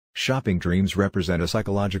Shopping dreams represent a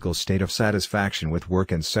psychological state of satisfaction with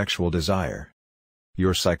work and sexual desire.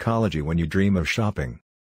 Your psychology when you dream of shopping.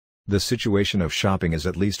 The situation of shopping is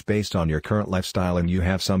at least based on your current lifestyle and you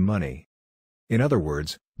have some money. In other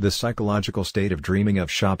words, the psychological state of dreaming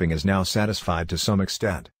of shopping is now satisfied to some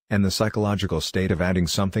extent, and the psychological state of adding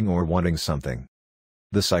something or wanting something.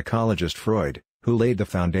 The psychologist Freud, who laid the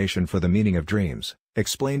foundation for the meaning of dreams,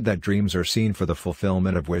 explained that dreams are seen for the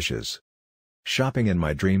fulfillment of wishes. Shopping in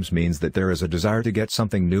my dreams means that there is a desire to get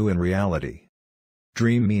something new in reality.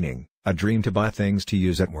 Dream meaning, a dream to buy things to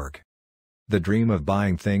use at work. The dream of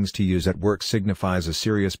buying things to use at work signifies a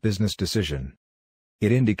serious business decision.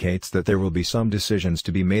 It indicates that there will be some decisions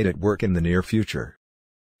to be made at work in the near future.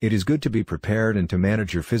 It is good to be prepared and to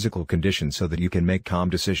manage your physical condition so that you can make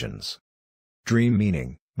calm decisions. Dream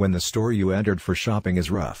meaning, when the store you entered for shopping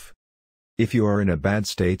is rough. If you are in a bad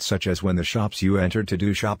state such as when the shops you entered to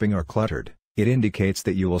do shopping are cluttered, it indicates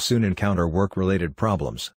that you will soon encounter work-related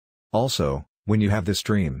problems. Also, when you have this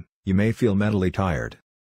dream, you may feel mentally tired.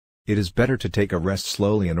 It is better to take a rest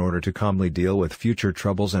slowly in order to calmly deal with future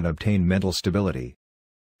troubles and obtain mental stability.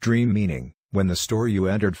 Dream meaning, when the store you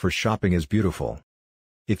entered for shopping is beautiful.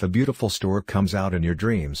 If a beautiful store comes out in your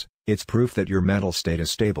dreams, it's proof that your mental state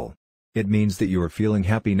is stable. It means that you are feeling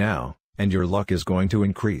happy now, and your luck is going to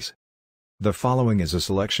increase. The following is a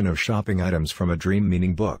selection of shopping items from a dream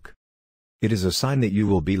meaning book. It is a sign that you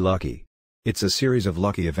will be lucky. It's a series of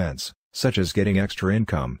lucky events, such as getting extra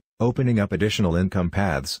income, opening up additional income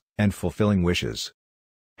paths, and fulfilling wishes.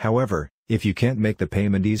 However, if you can't make the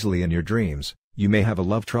payment easily in your dreams, you may have a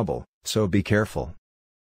love trouble, so be careful.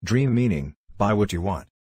 Dream meaning, buy what you want.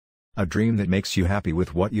 A dream that makes you happy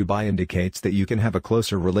with what you buy indicates that you can have a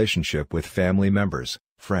closer relationship with family members,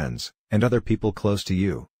 friends, and other people close to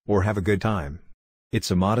you, or have a good time. It's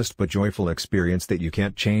a modest but joyful experience that you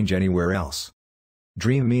can't change anywhere else.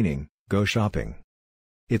 Dream meaning, go shopping.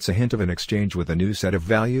 It's a hint of an exchange with a new set of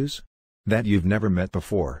values that you've never met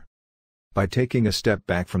before. By taking a step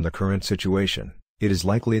back from the current situation, it is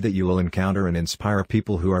likely that you will encounter and inspire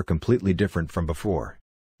people who are completely different from before.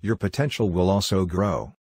 Your potential will also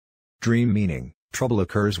grow. Dream meaning, trouble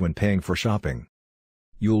occurs when paying for shopping.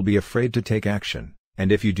 You will be afraid to take action,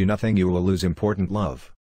 and if you do nothing you will lose important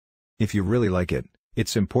love. If you really like it,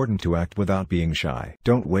 it's important to act without being shy.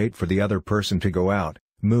 Don't wait for the other person to go out,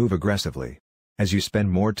 move aggressively. As you spend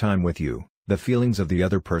more time with you, the feelings of the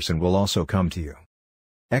other person will also come to you.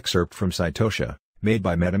 Excerpt from Cytosha, made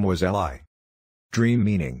by Mademoiselle I. Dream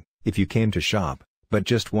meaning, if you came to shop, but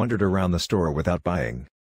just wandered around the store without buying.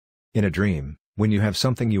 In a dream, when you have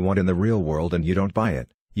something you want in the real world and you don't buy it,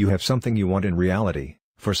 you have something you want in reality,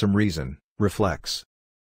 for some reason, reflects.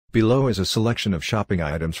 Below is a selection of shopping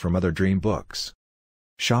items from other dream books.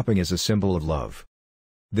 Shopping is a symbol of love.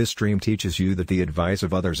 This dream teaches you that the advice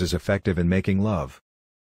of others is effective in making love.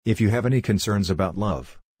 If you have any concerns about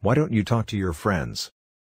love, why don't you talk to your friends?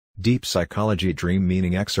 Deep Psychology Dream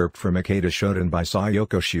Meaning excerpt from Ikeda Shoten by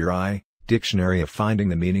Sayoko Shirai, Dictionary of Finding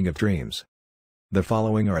the Meaning of Dreams. The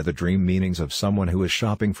following are the dream meanings of someone who is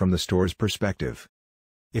shopping from the store's perspective.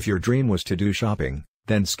 If your dream was to do shopping,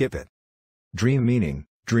 then skip it. Dream meaning,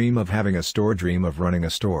 dream of having a store, dream of running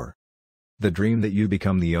a store. The dream that you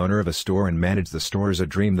become the owner of a store and manage the store is a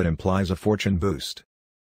dream that implies a fortune boost.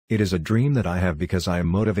 It is a dream that I have because I am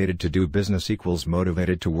motivated to do business equals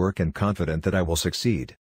motivated to work and confident that I will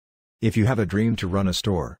succeed. If you have a dream to run a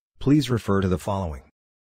store, please refer to the following.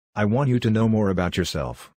 I want you to know more about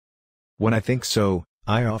yourself. When I think so,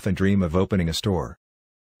 I often dream of opening a store.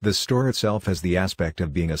 The store itself has the aspect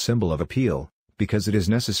of being a symbol of appeal, because it is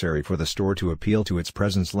necessary for the store to appeal to its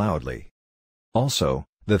presence loudly. Also,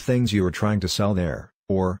 the things you are trying to sell there,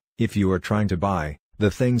 or, if you are trying to buy,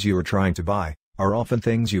 the things you are trying to buy, are often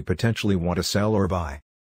things you potentially want to sell or buy.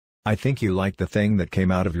 I think you like the thing that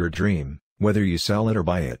came out of your dream, whether you sell it or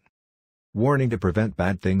buy it. Warning to prevent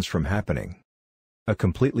bad things from happening. A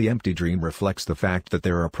completely empty dream reflects the fact that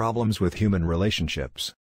there are problems with human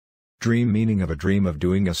relationships. Dream meaning of a dream of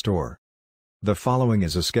doing a store. The following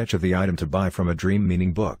is a sketch of the item to buy from a dream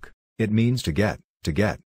meaning book. It means to get, to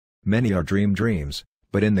get. Many are dreams,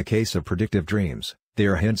 but in the case of predictive dreams, they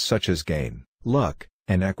are hints such as gain, luck,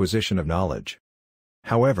 and acquisition of knowledge.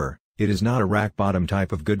 However, it is not a rock-bottom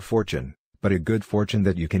type of good fortune, but a good fortune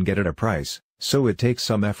that you can get at a price, so it takes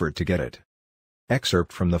some effort to get it.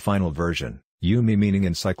 Excerpt from the final version, Yumi meaning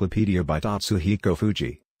encyclopedia by Tatsuhiko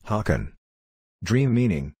Fuji, Hakan. Dream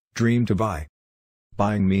meaning, dream to buy.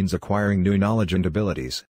 Buying means acquiring new knowledge and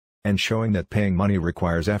abilities, and showing that paying money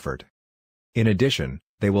requires effort. In addition,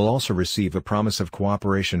 they will also receive a promise of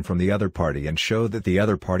cooperation from the other party and show that the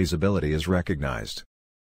other party's ability is recognized.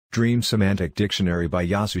 Dream Semantic Dictionary by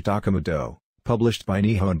Yasutaka Muto, published by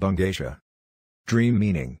Nihon Bungaisha. Dream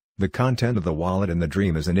meaning: the content of the wallet in the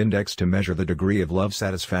dream is an index to measure the degree of love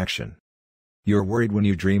satisfaction. You're worried when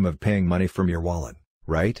you dream of paying money from your wallet,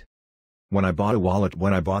 right? When I bought a wallet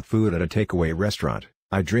when I bought food at a takeaway restaurant,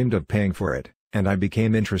 I dreamed of paying for it, and I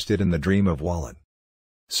became interested in the dream of wallet.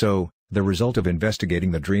 So, the result of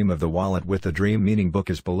investigating the dream of the wallet with the Dream Meaning book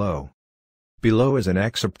is below. Below is an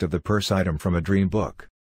excerpt of the purse item from a dream book.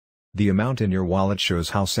 The amount in your wallet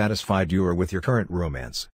shows how satisfied you are with your current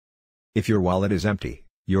romance. If your wallet is empty,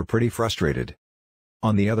 you're pretty frustrated.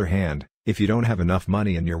 On the other hand, if you don't have enough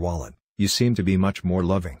money in your wallet, you seem to be much more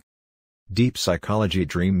loving. Deep Psychology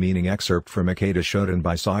Dream Meaning excerpt from Ikeda Shoten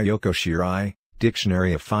by Sayoko Shirai,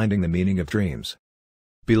 Dictionary of Finding the Meaning of Dreams.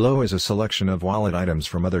 Below is a selection of wallet items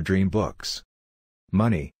from other dream books.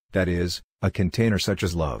 Money, that is, a container such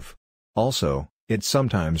as love. Also, it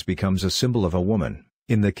sometimes becomes a symbol of a woman,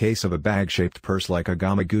 in the case of a bag-shaped purse like a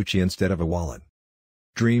Gamaguchi instead of a wallet.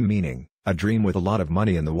 Dream meaning: a dream with a lot of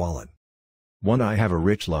money in the wallet. 1. I have a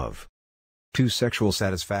rich love. 2. Sexual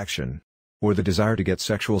satisfaction, or the desire to get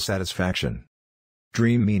sexual satisfaction.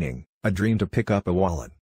 Dream meaning: a dream to pick up a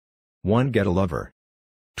wallet. 1. Get a lover.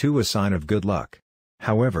 2. A sign of good luck.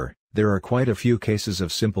 However, there are quite a few cases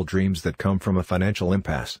of simple dreams that come from a financial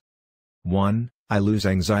impasse. 1. I lose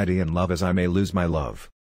anxiety in love as I may lose my love.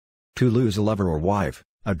 2. Lose a lover or wife,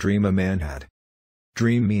 a dream a man had.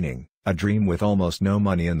 Dream meaning: a dream with almost no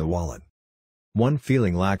money in the wallet. 1.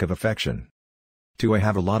 Feeling lack of affection. 2. I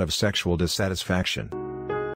have a lot of sexual dissatisfaction.